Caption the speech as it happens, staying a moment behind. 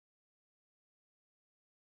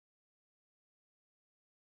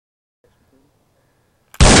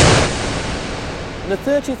On the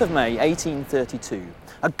 30th of May 1832,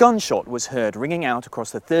 a gunshot was heard ringing out across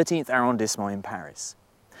the 13th arrondissement in Paris.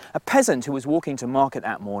 A peasant who was walking to market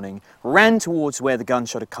that morning ran towards where the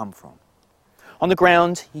gunshot had come from. On the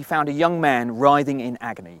ground, he found a young man writhing in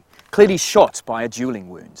agony, clearly shot by a dueling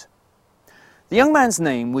wound. The young man's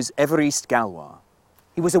name was Évariste Galois.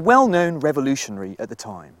 He was a well-known revolutionary at the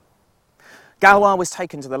time. Galois was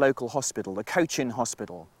taken to the local hospital, the Cochin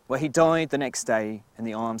Hospital, where he died the next day in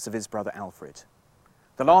the arms of his brother Alfred.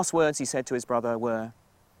 The last words he said to his brother were,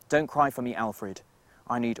 "Don't cry for me, Alfred.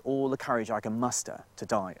 I need all the courage I can muster to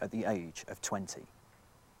die at the age of 20.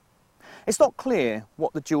 It's not clear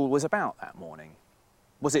what the duel was about that morning.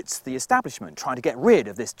 Was it the establishment trying to get rid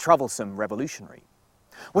of this troublesome revolutionary?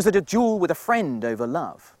 Was it a duel with a friend over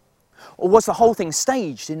love? Or was the whole thing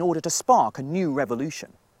staged in order to spark a new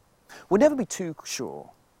revolution? We'll never be too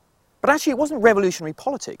sure. But actually it wasn't revolutionary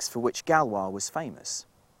politics for which Galois was famous.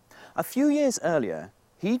 A few years earlier,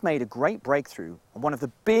 he'd made a great breakthrough on one of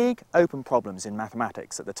the big open problems in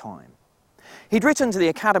mathematics at the time. He'd written to the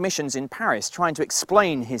academicians in Paris trying to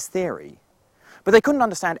explain his theory, but they couldn't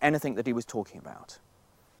understand anything that he was talking about,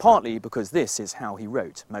 partly because this is how he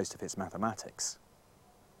wrote most of his mathematics.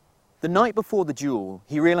 The night before the duel,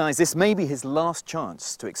 he realised this may be his last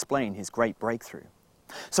chance to explain his great breakthrough.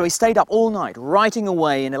 So he stayed up all night, writing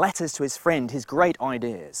away in letters to his friend his great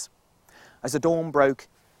ideas. As the dawn broke,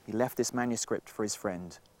 he left this manuscript for his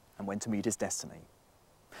friend and went to meet his destiny.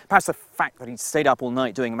 Perhaps the fact that he stayed up all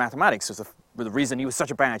night doing mathematics was the reason he was such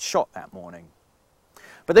a bad shot that morning.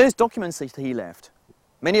 But those documents that he left,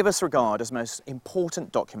 many of us regard as most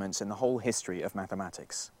important documents in the whole history of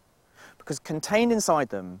mathematics, because contained inside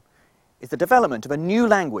them is the development of a new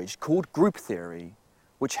language called group theory,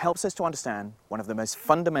 which helps us to understand one of the most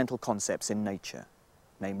fundamental concepts in nature,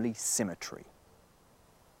 namely symmetry.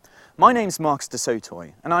 My name's Marcus de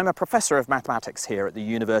Sautoy, and I'm a professor of mathematics here at the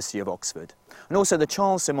University of Oxford, and also the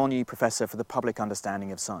Charles Simonyi Professor for the Public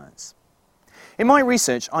Understanding of Science. In my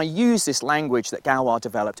research, I use this language that Galois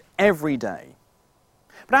developed every day.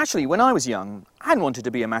 But actually, when I was young, I hadn't wanted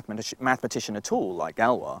to be a mathematician at all, like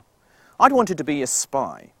Galois. I'd wanted to be a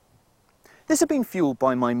spy. This had been fueled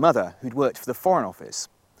by my mother, who'd worked for the Foreign Office.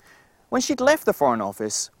 When she'd left the Foreign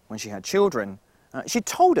Office, when she had children, she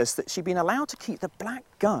told us that she'd been allowed to keep the black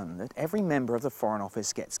gun that every member of the Foreign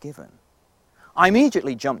Office gets given. I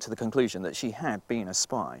immediately jumped to the conclusion that she had been a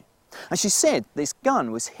spy. And she said this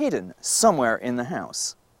gun was hidden somewhere in the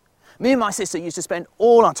house. Me and my sister used to spend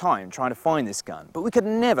all our time trying to find this gun, but we could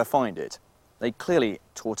never find it. They clearly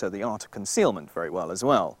taught her the art of concealment very well as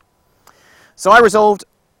well. So I resolved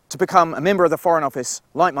to become a member of the Foreign Office,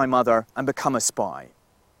 like my mother, and become a spy.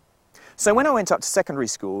 So when I went up to secondary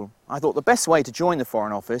school, I thought the best way to join the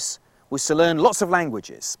Foreign Office was to learn lots of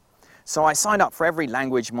languages. So I signed up for every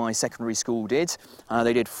language my secondary school did.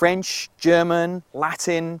 They did French, German,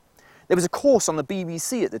 Latin. There was a course on the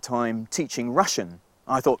BBC at the time teaching Russian.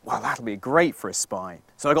 I thought, well, that'll be great for a spy.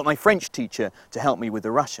 So I got my French teacher to help me with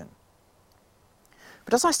the Russian.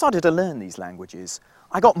 But as I started to learn these languages,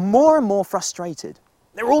 I got more and more frustrated.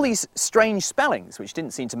 There were all these strange spellings which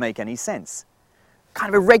didn't seem to make any sense.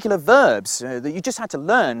 Kind of irregular verbs that you just had to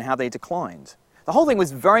learn how they declined. The whole thing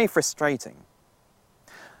was very frustrating.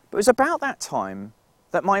 But it was about that time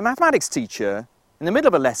that my mathematics teacher, in the middle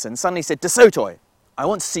of a lesson, suddenly said, "De Sautoy, I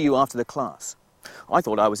want to see you after the class." I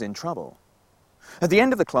thought I was in trouble. At the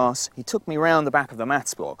end of the class, he took me round the back of the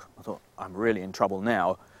maths block. I thought, I'm really in trouble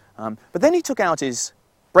now. But then he took out his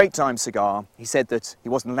break time cigar. He said that he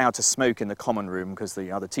wasn't allowed to smoke in the common room because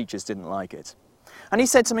the other teachers didn't like it. And he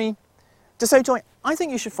said to me, "De Sautoy, I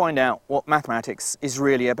think you should find out what mathematics is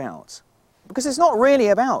really about. Because it's not really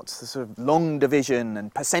about the sort of long division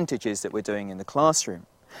and percentages that we're doing in the classroom.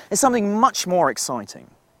 It's something much more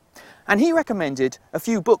exciting." And he recommended a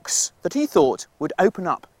few books that he thought would open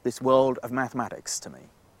up this world of mathematics to me.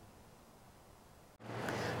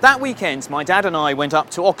 That weekend, my dad and I went up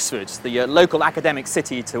to Oxford, the local academic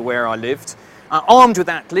city to where I lived, armed with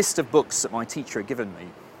that list of books that my teacher had given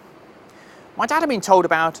me. My dad had been told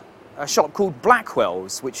about a shop called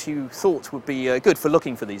Blackwell's, which he thought would be good for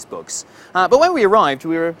looking for these books. But when we arrived,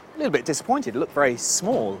 we were a little bit disappointed. It looked very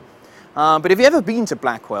small. But if you've ever been to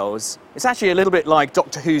Blackwell's, it's actually a little bit like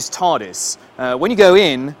Doctor Who's TARDIS. When you go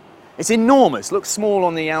in, it's enormous. Looks small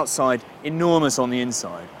on the outside, enormous on the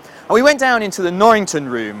inside. And we went down into the Norrington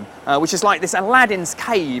room, which is like this Aladdin's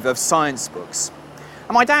cave of science books.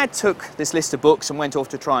 And my dad took this list of books and went off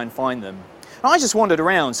to try and find them. And I just wandered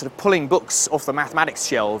around, sort of pulling books off the mathematics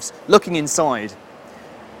shelves, looking inside.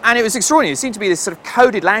 And it was extraordinary. It seemed to be this sort of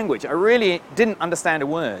coded language. I really didn't understand a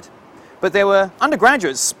word. But there were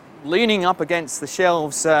undergraduates leaning up against the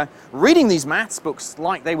shelves, reading these maths books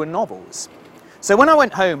like they were novels. So when I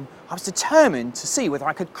went home, I was determined to see whether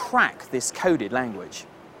I could crack this coded language.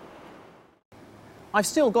 I've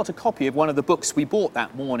still got a copy of one of the books we bought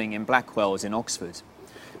that morning in Blackwell's in Oxford.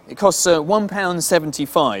 It costs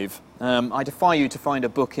 £1.75. I defy you to find a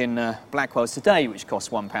book in Blackwell's today which costs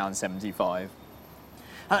 £1.75.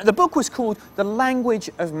 The book was called The Language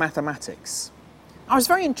of Mathematics. I was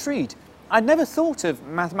very intrigued. I'd never thought of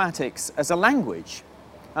mathematics as a language.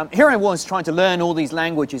 Here I was trying to learn all these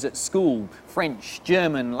languages at school, French,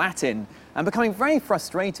 German, Latin, and becoming very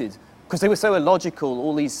frustrated because they were so illogical,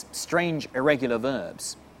 all these strange, irregular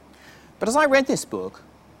verbs. But as I read this book,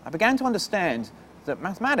 I began to understand that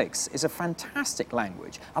mathematics is a fantastic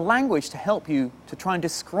language, a language to help you to try and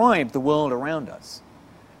describe the world around us.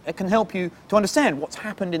 It can help you to understand what's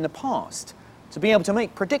happened in the past, to be able to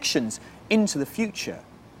make predictions into the future.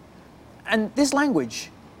 And this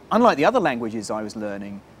language, unlike the other languages I was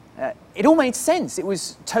learning, it all made sense. It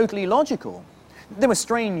was totally logical. There were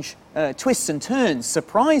strange twists and turns,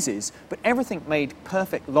 surprises, but everything made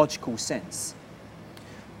perfect logical sense.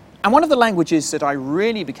 And one of the languages that I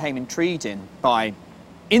really became intrigued by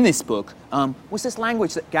in this book was this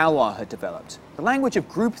language that Galois had developed, the language of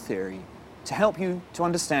group theory, to help you to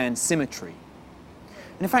understand symmetry.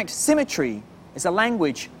 And in fact, symmetry is a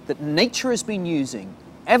language that nature has been using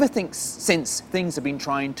ever since things have been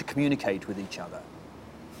trying to communicate with each other.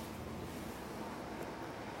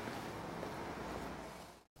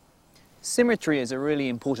 Symmetry is a really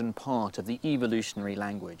important part of the evolutionary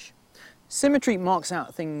language. Symmetry marks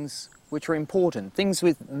out things which are important, things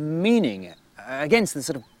with meaning, against the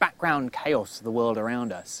sort of background chaos of the world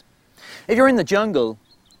around us. If you're in the jungle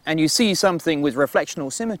and you see something with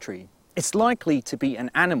reflectional symmetry, it's likely to be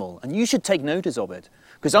an animal, and you should take notice of it,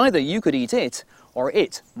 because either you could eat it, or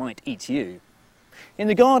it might eat you. In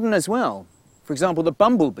the garden as well, for example, the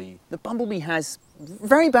bumblebee has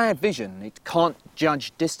very bad vision. It can't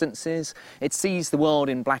judge distances, it sees the world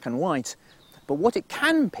in black and white, but what it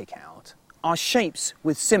can pick out are shapes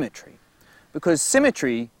with symmetry, because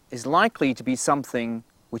symmetry is likely to be something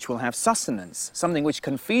which will have sustenance, something which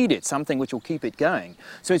can feed it, something which will keep it going.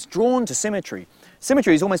 So it's drawn to symmetry.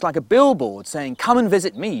 Symmetry is almost like a billboard saying, come and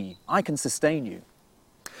visit me, I can sustain you.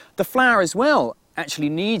 The flower as well actually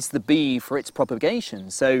needs the bee for its propagation,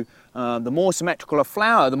 so the more symmetrical a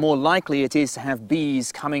flower, the more likely it is to have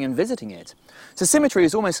bees coming and visiting it. So symmetry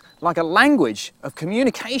is almost like a language of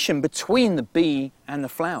communication between the bee and the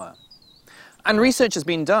flower. And research has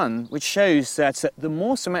been done which shows that the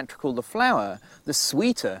more symmetrical the flower, the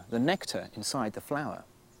sweeter the nectar inside the flower.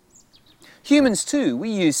 Humans too,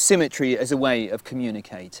 we use symmetry as a way of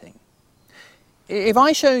communicating. If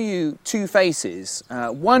I show you two faces,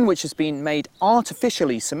 one which has been made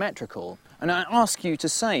artificially symmetrical, and I ask you to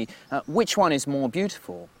say which one is more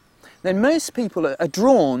beautiful, then most people are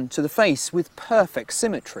drawn to the face with perfect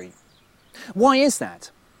symmetry. Why is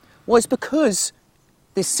that? Well, it's because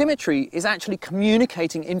this symmetry is actually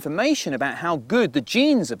communicating information about how good the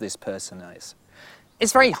genes of this person is.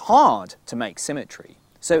 It's very hard to make symmetry.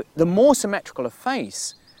 So the more symmetrical a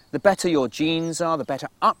face, the better your genes are, the better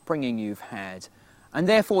upbringing you've had, and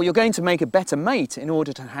therefore you're going to make a better mate in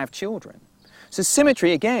order to have children. So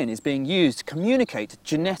symmetry, again, is being used to communicate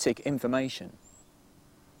genetic information.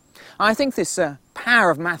 I think this power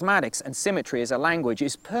of mathematics and symmetry as a language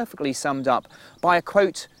is perfectly summed up by a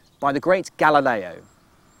quote by the great Galileo.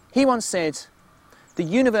 He once said, "The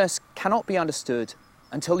universe cannot be understood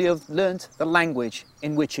until you have learnt the language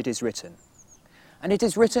in which it is written." And it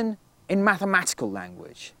is written in mathematical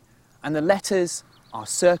language, and the letters are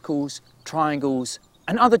circles, triangles,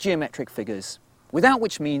 and other geometric figures, without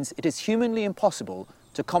which means it is humanly impossible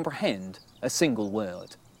to comprehend a single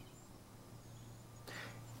word.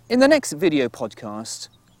 In the next video podcast,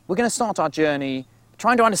 we're going to start our journey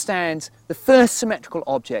trying to understand the first symmetrical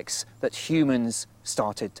objects that humans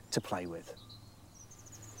started to play with.